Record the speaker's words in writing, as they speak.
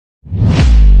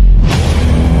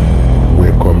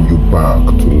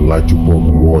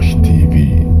Watch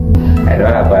TV. I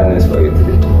don't have bad news for you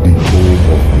today. The home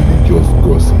of religious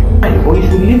gossip. But you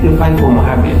should leave the fight for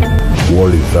Mohammed.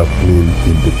 What is happening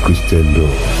in the Christendom?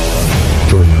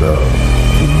 Join now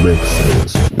to make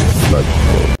sense with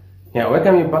Lajipo. Yeah,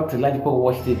 welcome you back to Lajipo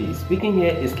Watch TV. Speaking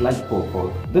here is Lajipo.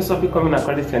 For those of you coming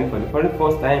across this channel for the very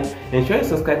first time, ensure you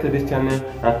subscribe to this channel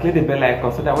and click the bell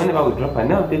icon so that whenever we drop an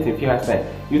update in few hours time,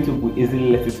 YouTube will easily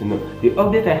let you know. The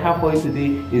update I have for you today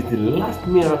is the last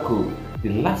miracle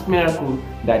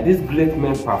that these great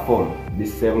men performed.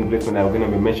 These 7 great men that we're going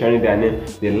to be mentioning their name.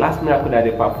 The last miracle that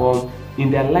they performed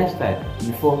in their lifestyle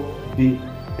before they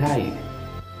died.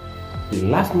 The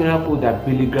last miracle that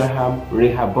Billy Graham,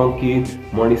 Reinhard Bonnke,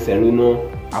 CERULLO,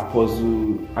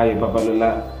 Apostle Ayo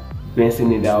Babalola, Benson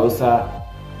Idahosa,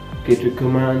 KATHRYN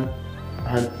KULHMAN,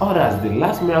 and others. The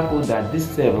last miracle that these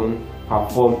 7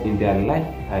 performed in their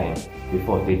lifetime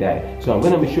before they died. So I'm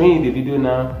going to be showing you the video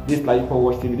now. This Lajipo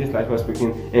Watch TV, this Lajipo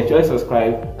speaking. Ensure you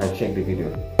subscribe and check the video.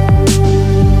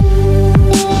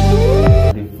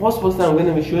 The first person I'm going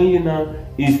to be showing you now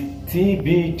is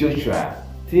TB Joshua.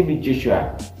 TB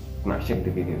Joshua. Now check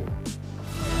the video.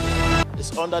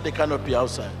 It's under the canopy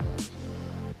outside.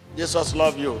 Jesus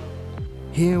love you.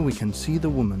 Here we can see the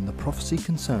woman the prophecy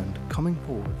concerned coming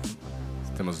forward.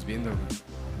 Estamos viendo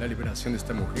la liberación de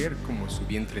esta mujer, como su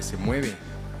vientre se mueve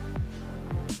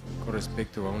con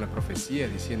respecto a una profecía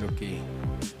diciendo que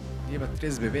lleva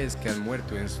 3 bebés que han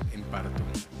muerto en parto.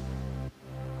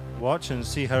 Watch and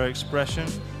see her expression.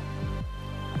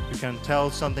 You can tell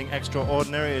something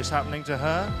extraordinary is happening to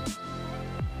her.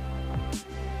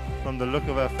 From the look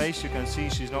of her face, you can see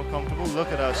she's not comfortable.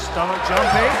 Look at her stomach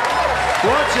jumping.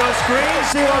 Watch your screen,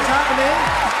 see what's happening.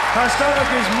 Her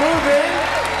stomach is moving.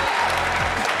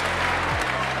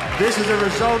 This is a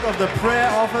result of the prayer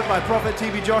offered by Prophet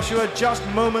TB Joshua just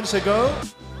moments ago.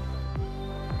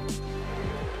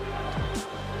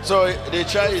 So the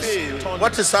child is,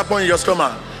 what is happening in your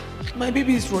stomach? My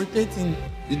baby is rotating.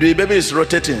 The baby is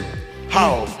rotating.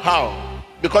 How? How?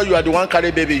 Because you are the one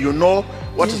carrying baby, you know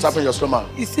what is happening in your stomach.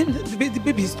 It seems the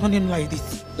baby is turning like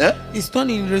this. Eh? It's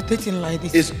turning, rotating like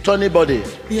this. It's turning body.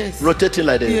 Yes. Rotating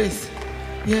like this. Yes.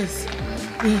 Yes.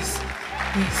 Yes.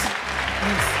 Yes.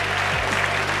 Yes.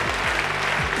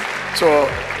 So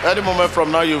any moment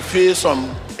from now, you feel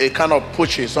a kind of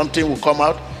pushing. Something will come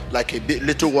out like a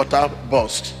little water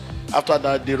burst. After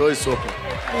that, the road is open.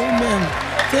 Amen.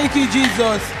 Thank you,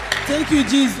 Jesus. Thank you,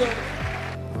 Jesus.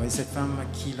 Vous voyez cette femme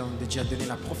qui l'ont déjà donné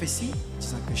la prophétie,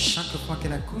 disant que chaque fois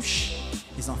qu'elle accouche,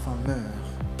 les enfants meurent.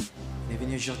 Elle est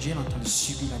venue aujourd'hui, elle est en train de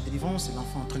subir la délivrance et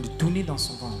l'enfant est en train de tourner dans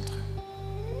son ventre.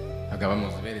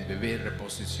 Acabamos de ver el bebé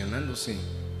reposicionándose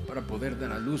para poder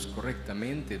dar a luz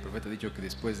correctamente. El profeta ha dicho que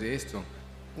después de esto,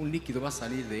 un líquido va a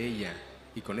salir de ella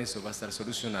y con eso va a estar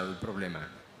solucionado el problema.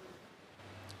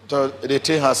 So the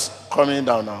thing has coming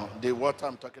down now. The water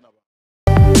I'm talking about.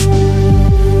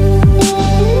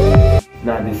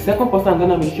 Now the second person I'm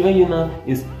going to be showing you now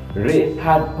is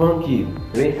Reinhard Bonnke.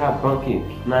 Reinhard Bonnke.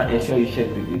 Now ensure you check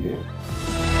the video.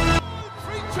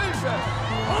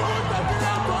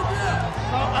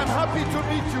 Now I'm happy to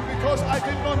meet you because I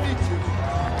did not meet you.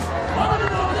 You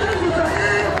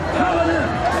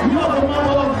are the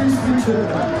mother of these 3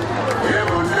 children.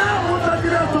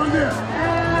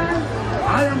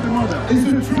 I am the mother. Is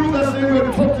it true that they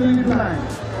were totally blind?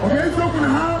 Okay, so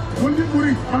how will you put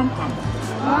it?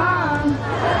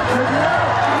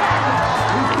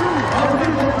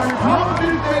 How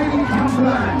did they become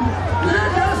blind? They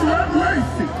just went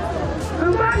wasted.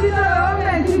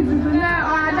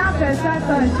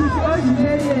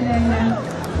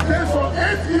 Then for 8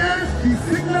 years, the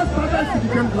sickness started to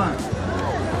become blind.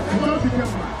 He not became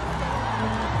blind.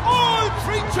 All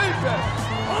 3 children.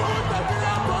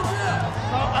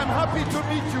 Now I'm happy to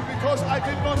meet you because I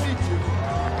did not meet you.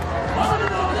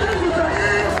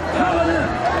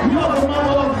 You are the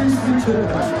mother of these 3 children.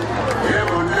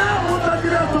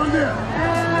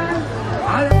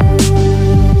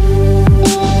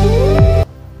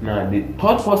 Now the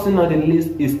 3rd person on the list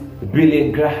is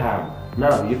Billy Graham.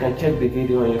 Now you can check the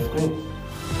video on your screen.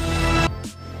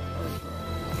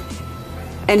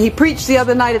 And he preached the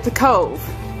other night at the Cove,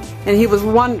 and he was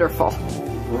wonderful.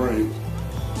 Great.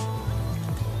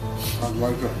 I'd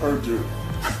like to urge you.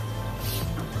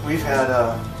 We've had,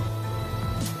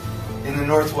 in the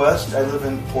Northwest, I live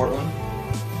in Portland.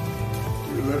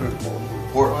 You live in Portland.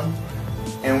 Portland.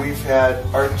 And we've had,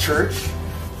 our church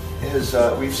is,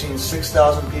 we've seen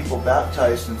 6,000 people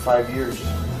baptized in 5 years.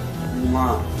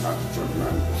 Wow, that's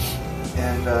tremendous.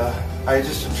 And I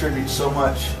just attribute so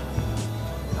much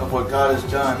of what God has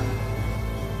done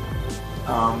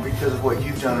because of what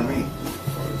you've done to me.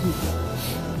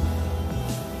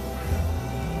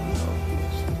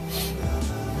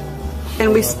 And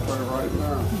we. Pray right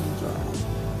now, John.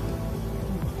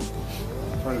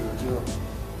 Pray that you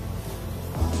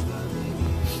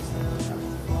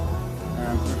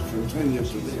and to continue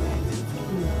to be on.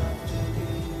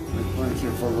 We thank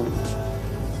you for the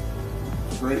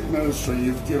great ministry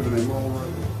you've given him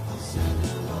already.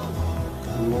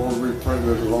 And Lord, we pray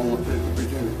that it'll only be the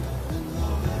beginning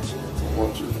of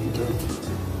what you can do through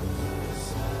him.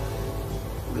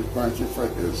 We thank you for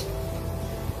his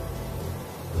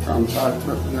contact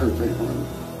with young people in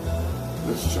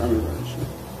this generation.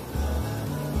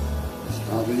 It's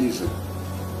not easy.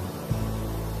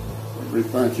 But we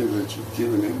thank you that you've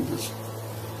given him this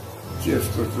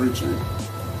gift of reaching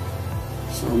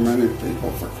so many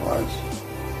people for Christ.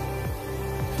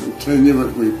 Continue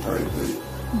it, we pray thee.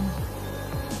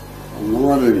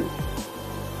 Anoint him.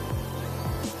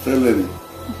 Fill him.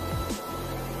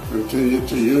 Continue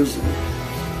to use him.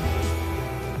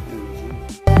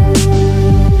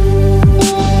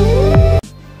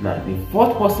 Now, the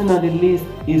fourth person on the list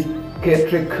is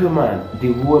KATHRYN KULHMAN, the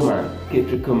woman,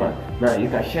 KATHRYN KULHMAN. Now, you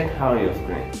can check her on your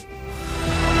screen.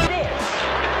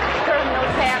 Terminal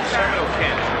cancer.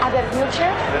 Other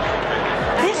future?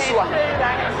 This one.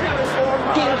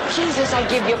 Dear Jesus, I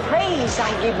give you praise.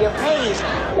 I give you praise.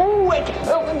 Oh, wait.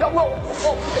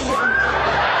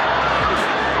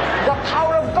 The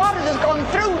power of God has gone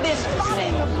through this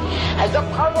body. As the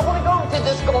power of the Holy Ghost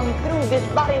has gone through this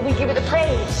body, we give you the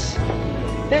praise.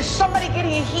 There's somebody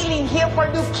getting a healing here for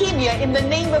leukemia. In the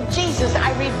name of Jesus,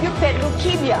 I rebuke that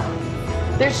leukemia.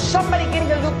 There's somebody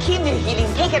getting a leukemia healing.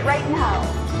 Take it right now.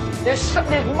 There's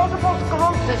multiple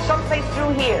sclerosis someplace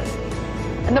through here.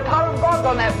 And the power of God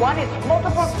on that one, it's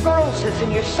multiple sclerosis,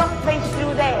 and you're someplace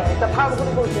through there. The power of the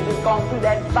Holy Ghost has gone through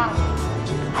that body.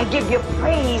 I give you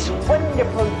praise,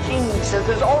 wonderful Jesus.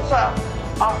 There's also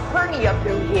a hernia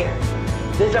through here.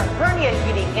 There's a hernia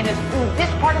healing, and it's through this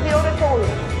part of the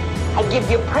auditorium. I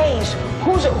give you praise.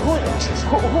 Who is it?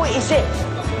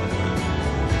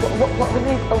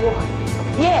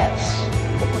 Yes.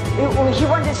 He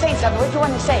wanted to say something. What do you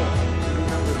want to say?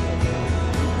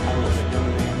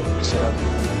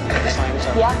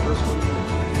 Yeah.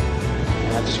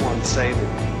 And I just wanted to say that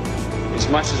as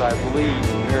much as I believe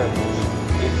in miracles,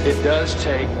 it does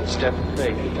take a step of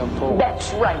faith to come forward.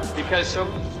 That's right. Because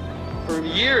for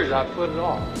years I've put it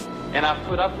off, and I've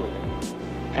put up with it.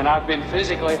 And I've been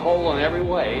physically whole in every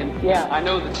way. And yeah, I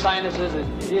know that sinuses,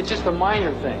 it's just a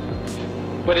minor thing.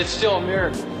 But it's still a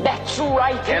miracle. That's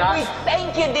right. And we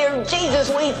thank you, dear Jesus.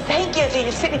 We thank you,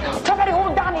 Jesus. Somebody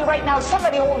hold Donnie right now.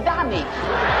 Somebody hold Donnie.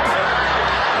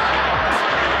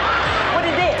 What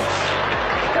it is?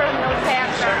 Terminal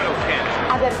cancer.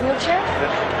 Other future?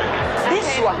 This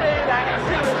one.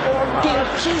 Dear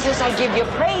Jesus, I give you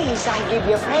praise. I give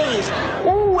you praise.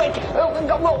 Oh, wait.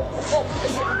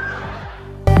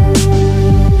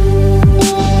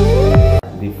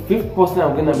 The fifth person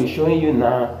I'm going to be showing you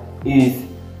now is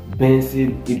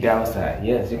Benson Idahosa.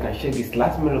 Yes, you can check this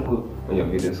last miracle on your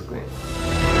video screen.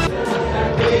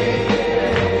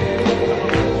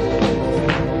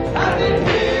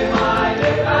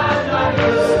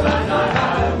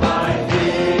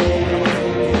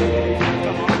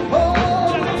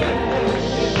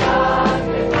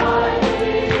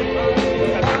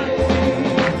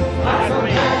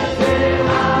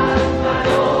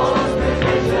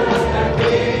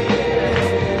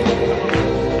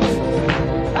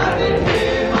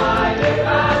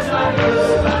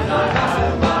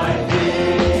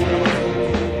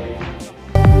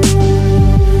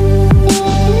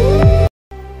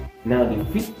 Now the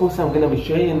fifth person I'm going to be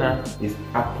showing you now is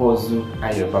Apostle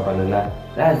Ayo Babalola.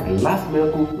 That is the last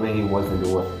miracle when he was in the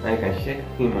world. Now you can check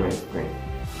him on your screen.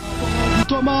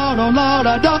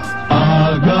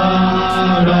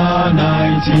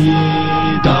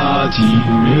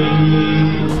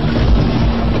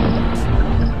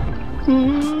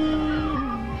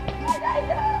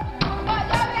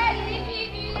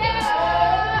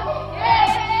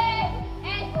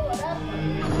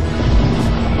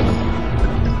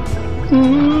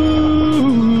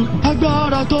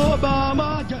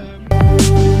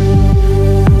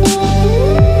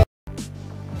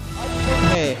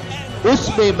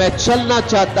 उसमें मैं चलना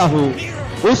चाहता हूँ,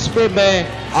 उसमें मैं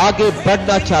आगे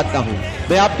बढ़ना चाहता हूँ।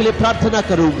 मैं आपके लिए प्रार्थना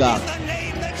करूंगा।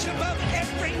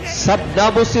 सब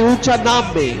नामों से ऊंचा नाम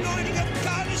में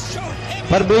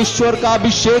परमेश्वर का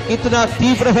अभिषेक इतना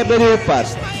तीव्र है मेरे ऊपर,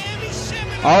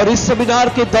 और इस सेमिनार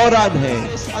के दौरान है।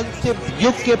 इस अंतिम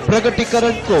युग के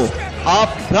प्रगटीकरण को आप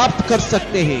प्राप्त कर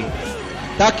सकते हैं,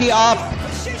 ताकि आप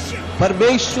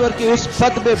परमेश्वर के उस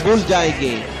पद में भूल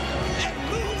जाएंगे,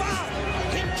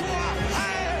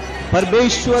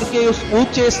 परमेश्वर के उस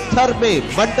ऊंचे स्तर में,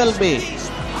 मंडल में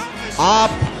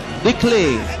आप निकले।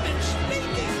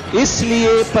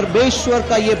 इसलिए परमेश्वर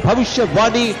का यह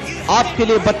भविष्यवाणी आपके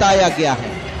लिए बताया गया है।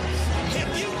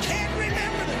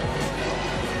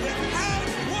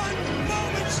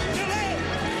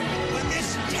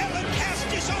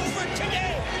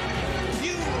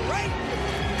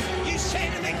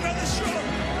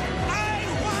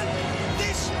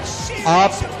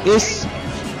 आप इस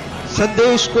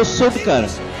संदेश को सुनकर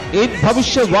इन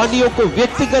भविष्यवाणियों को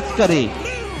व्यक्तिगत करें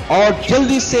और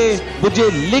जल्दी से मुझे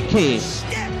लिखें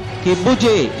कि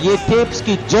मुझे ये टेप्स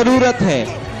की जरूरत है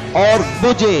और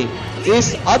मुझे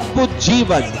इस अद्भुत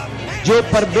जीवन जो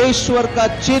परमेश्वर का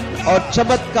चिन्ह और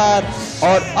चमत्कार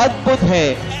और अद्भुत है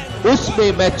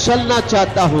उसमें मैं चलना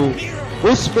चाहता हूं,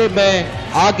 उसमें मैं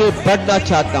आगे बढ़ना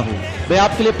चाहता हूं। मैं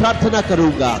आपके लिए प्रार्थना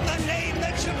करूंगा।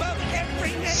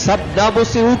 सब नामों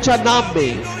से ऊंचा नाम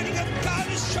में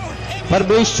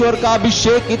परमेश्वर का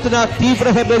अभिषेक इतना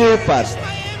तीव्र है मेरे ऊपर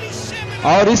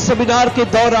और इस सेमिनार के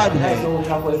दौरान है।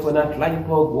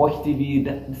 Watch TV.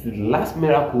 This is the last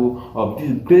miracle of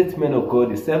these great men of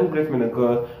God, the 7 great men of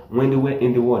God when they were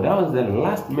in the world. That was the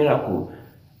last miracle.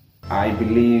 I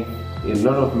believe a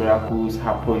lot of miracles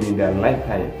happen in their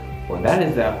lifetime, but that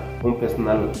is their own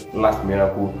personal last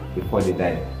miracle before they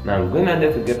died. Now I'm going out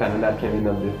there to get another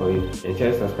trending update for you. Ensure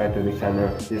you subscribe to this channel.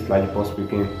 This is Lajipo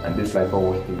speaking, and this is Lajipo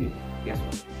Watch TV. Guess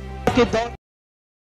what?